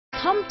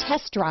Come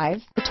test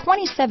drive the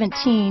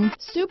 2017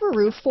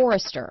 Subaru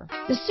Forester.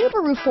 The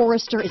Subaru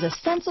Forester is a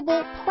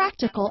sensible,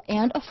 practical,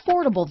 and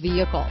affordable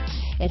vehicle.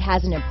 It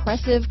has an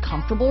impressive,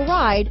 comfortable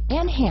ride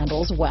and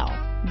handles well.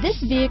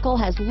 This vehicle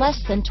has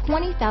less than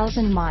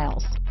 20,000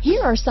 miles.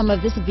 Here are some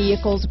of this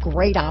vehicle's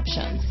great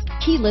options: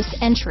 keyless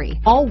entry,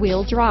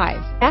 all-wheel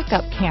drive,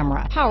 backup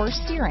camera, power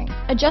steering,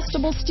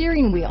 adjustable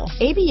steering wheel,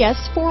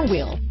 ABS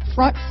 4-wheel,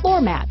 front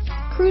floor mats,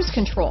 cruise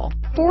control,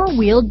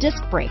 4-wheel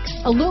disc brakes,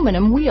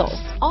 aluminum wheels,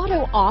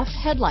 auto-off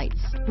headlights,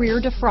 rear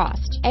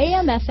defrost,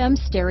 AM/FM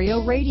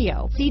stereo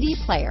radio, CD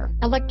player,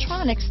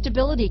 electronic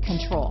stability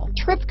control,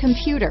 trip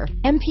computer,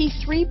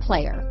 MP3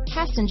 player,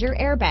 passenger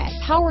airbag,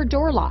 power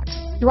door locks.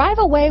 Drive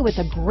away with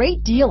a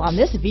great deal on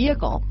this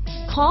vehicle.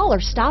 Call or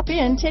stop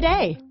in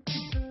today.